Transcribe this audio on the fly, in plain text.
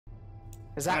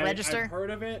Does that register? I've heard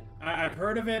of it. I've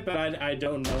heard of it, but I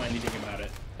don't know anything about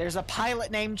it. There's a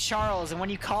pilot named Charles, and when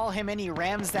you call him in, he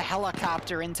rams the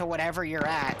helicopter into whatever you're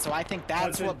at. So I think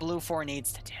that's what BLUFOR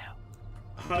needs to do.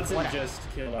 Hudson just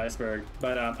killed Iceberg,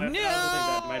 but I don't think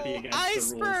that might be against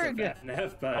the rules of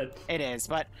FNF, but... It is,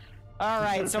 but...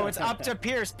 Alright, so it's up to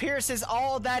Pierce. Pierce is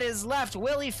all that is left.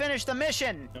 Will he finish the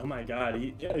mission? Oh my god,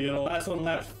 last one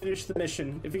left. Finish the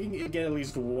mission. If he can get at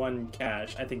least one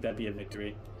cash, I think that'd be a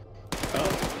victory. Oh.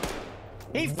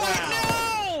 He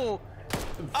no!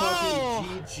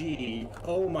 Fucking GG.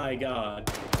 Oh my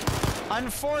god.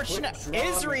 Unfortunate.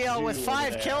 Israel with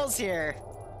 5 kills here.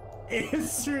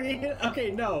 Israel? Okay,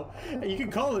 no. You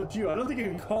can call him Jew. I don't think you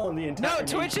can call him the entire No,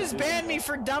 Twitch has banned me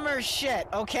for dumber shit,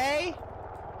 okay?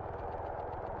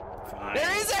 Fine.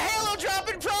 There is a halo drop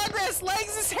in progress!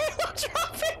 Legs is halo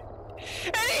dropping!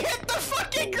 And he hit the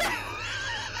fucking ground!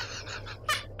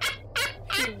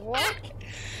 What?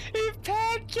 He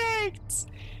pancaked!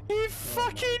 He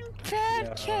fucking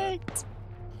pancaked!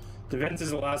 Defense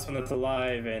is the last one that's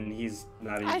alive, and he's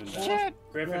not even I can't.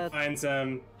 Griffin finds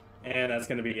him, and that's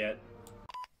gonna be it.